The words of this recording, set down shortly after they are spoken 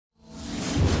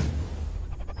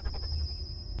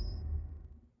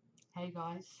Hey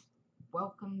guys,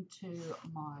 welcome to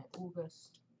my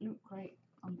August Loot Crate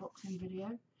unboxing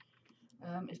video.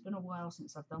 It's been a while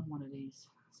since I've done one of these,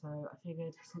 so I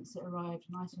figured since it arrived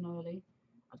nice and early,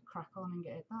 I'd crack on and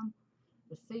get it done.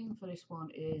 The theme for this one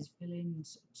is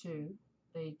Villains 2.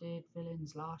 They did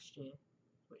Villains last year,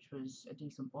 which was a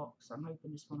decent box. I'm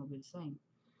hoping this one will be the same.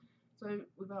 So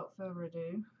without further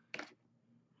ado,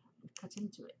 we'll cut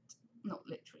into it. Not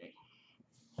literally.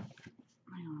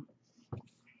 Hang on.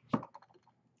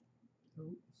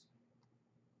 Oops.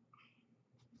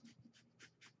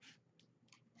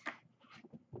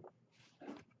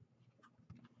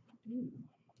 Ooh.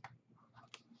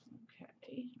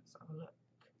 Okay, let's have a look.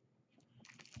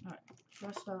 Alright,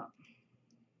 first up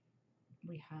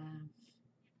we have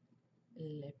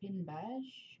Le Pin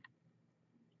Badge,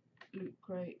 Loot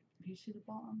Crate. Do you see the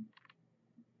bottom?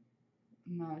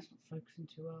 No, it's not focusing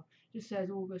too well. It just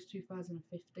says August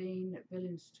 2015,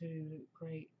 Villains 2 Loot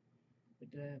Crate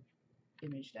with the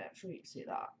image there. I'm sure you can see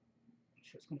that. I'm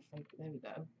sure it's going to focus. There we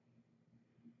go.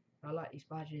 I like these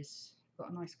badges. Got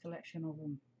a nice collection of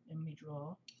them in my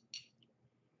drawer.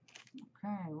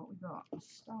 Okay, what we got? Let's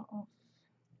start off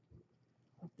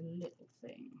with the little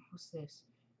thing. What's this?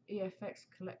 EFX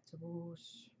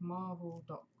Collectibles,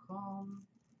 Marvel.com,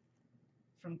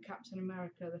 from Captain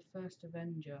America, the First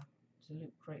Avenger. It's a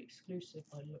Loot Crate exclusive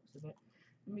by the looks of it.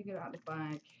 Let me get it out of the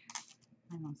bag.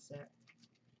 Hang on a sec.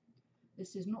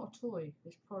 This is not a toy.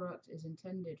 This product is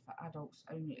intended for adults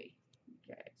only.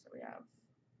 Okay, so we have.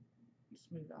 Let's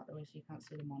move it out of the way so you can't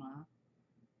see the monitor.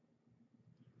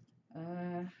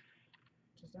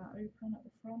 Does that open at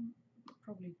the front? It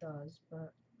probably does,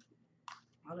 but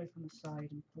I'll open the side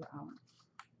and pull it out.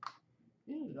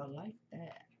 Ooh, I like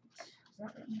that. Is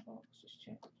that in the box? Just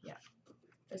check. Yeah.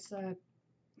 It's I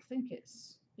think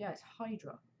it's, yeah, it's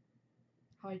Hydra.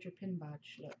 Hydra pin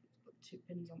badge. Look, it's got 2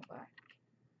 pins on the back.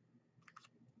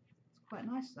 It's quite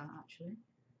nice, that, actually.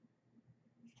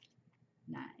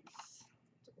 Nice.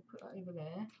 So we'll put that over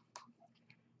there.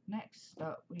 Next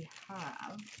up we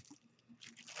have,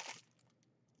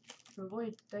 to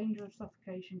avoid danger of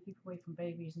suffocation, keep away from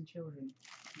babies and children.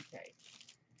 Okay,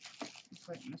 let's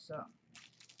open this up.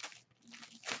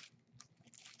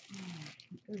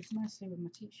 It goes nicely with my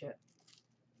t-shirt.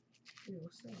 Ooh,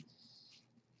 what's this?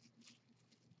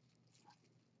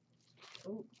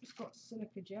 Oh, it's got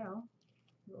silica gel.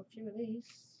 We've got a few of these.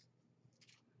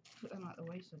 Put them out of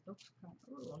the way so dogs can't.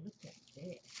 Oh, look at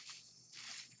this.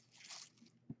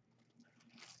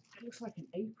 It looks like an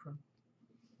apron.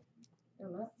 Yeah,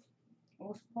 look.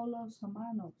 Los Pollos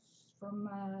Hermanos from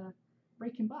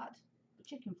Breaking Bad, the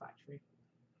chicken factory.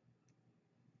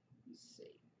 Let's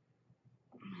see.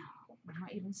 I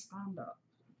might even stand up.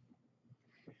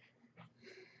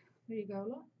 There you go,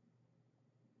 look.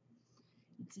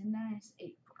 It's a nice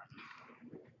apron.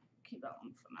 Keep that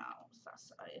on for now. What's that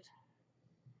side?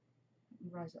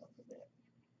 Rise it up a bit.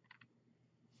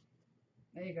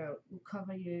 There you go. We'll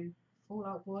cover you,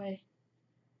 Fallout Boy,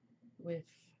 with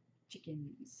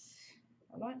chickens.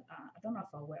 I like that. I don't know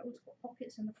if I'll wear it. Oh, it's got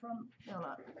pockets in the front. Yeah,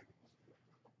 look.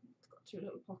 It's got 2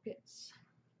 little pockets.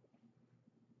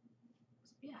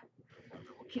 So, yeah,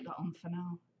 we'll keep that on for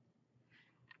now.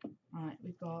 Right,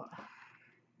 we've got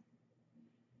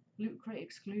Loot Crate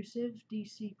exclusive,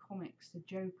 DC Comics, the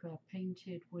Joker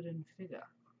painted wooden figure.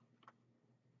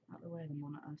 Out the way of the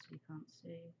monitor so you can't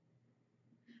see.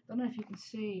 Don't know if you can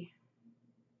see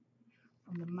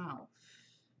on the mouth.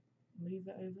 Move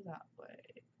it over that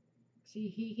way. See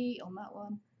he on that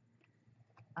one,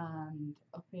 and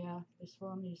up here this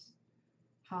one is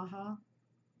haha,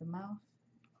 the mouth.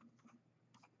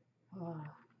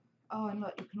 Oh, and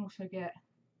look, you can also get,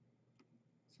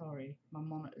 sorry, my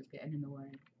monitor's getting in the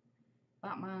way,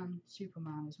 Batman,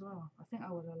 Superman as well. I think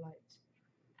I would have liked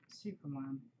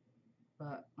Superman,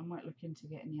 but I might look into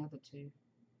getting the other 2.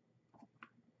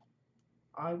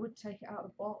 I would take it out of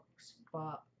the box,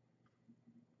 but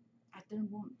I don't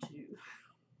want to.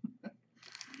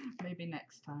 Maybe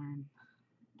next time.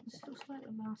 This looks like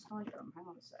the last item. Hang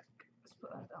on a sec. Let's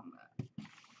put that down there.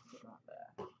 Put that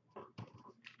there.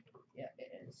 Yeah,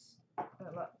 it is.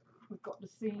 Look, we've got the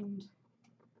themed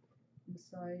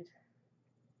inside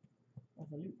of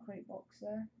the Loot Crate box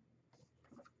there.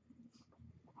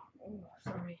 Oh,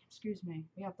 sorry. Excuse me.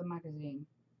 We have the magazine.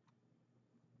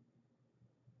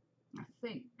 I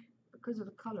think because of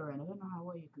the colouring, I don't know how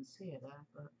well you can see it there,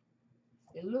 but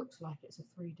it looks like it's a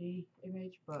 3D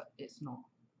image, but it's not.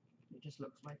 It just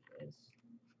looks like it is.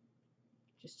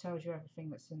 Just tells you everything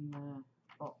that's in the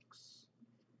box,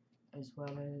 as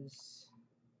well as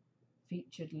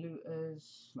featured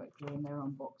looters, like doing their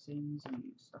unboxings and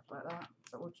stuff like that.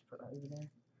 So we'll just put that over there.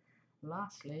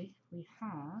 Lastly, we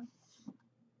have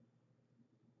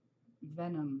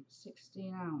Venom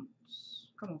 16 ounce.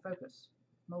 Come on, focus.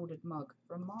 Molded mug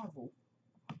from Marvel.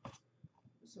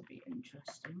 This will be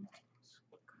interesting. Let's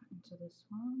cut into this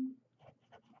one.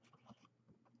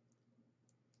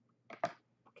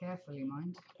 Carefully,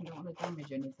 mind. You don't want to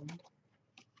damage anything.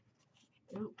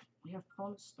 Oh, we have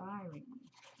polystyrene.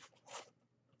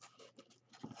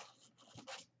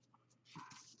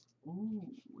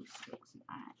 Ooh, sticks and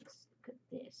axe. Look at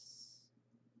this.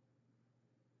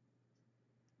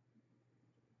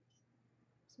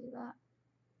 See that?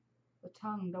 The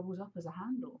tongue doubles up as a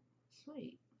handle.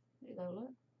 Sweet. There you go,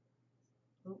 look.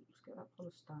 Oh, let's get that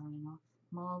polystyrene off.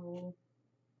 Marvel.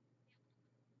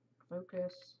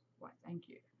 Focus. Right, thank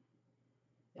you.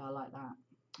 Yeah, I like that.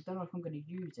 I don't know if I'm going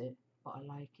to use it, but I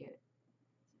like it.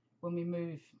 When we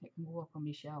move, it can go up on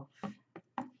my shelf.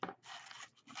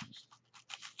 Just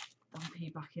dump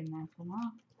it back in there for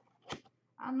now.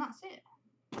 And that's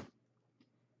it.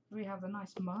 We have a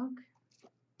nice mug.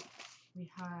 We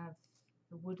have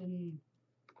the wooden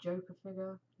Joker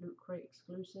figure, Loot Crate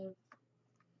exclusive.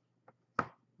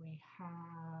 We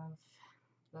have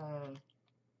the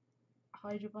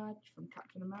Hydra badge from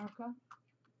Captain America.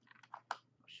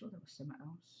 I'm sure there was something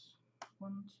else.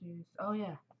 1, 2, 3. Oh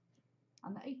yeah,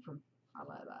 and the apron. I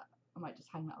like that. I might just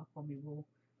hang that up on my wall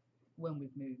when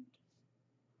we've moved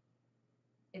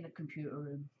in the computer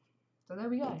room. So there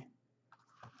we go.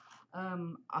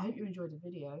 I hope you enjoyed the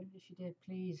video. If you did,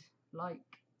 please like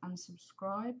and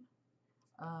subscribe.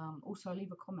 Also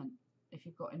leave a comment if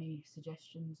you've got any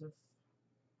suggestions of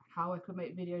how I could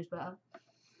make videos better.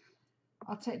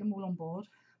 I'll take them all on board.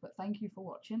 But thank you for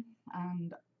watching,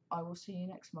 and I will see you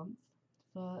next month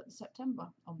for the September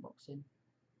unboxing.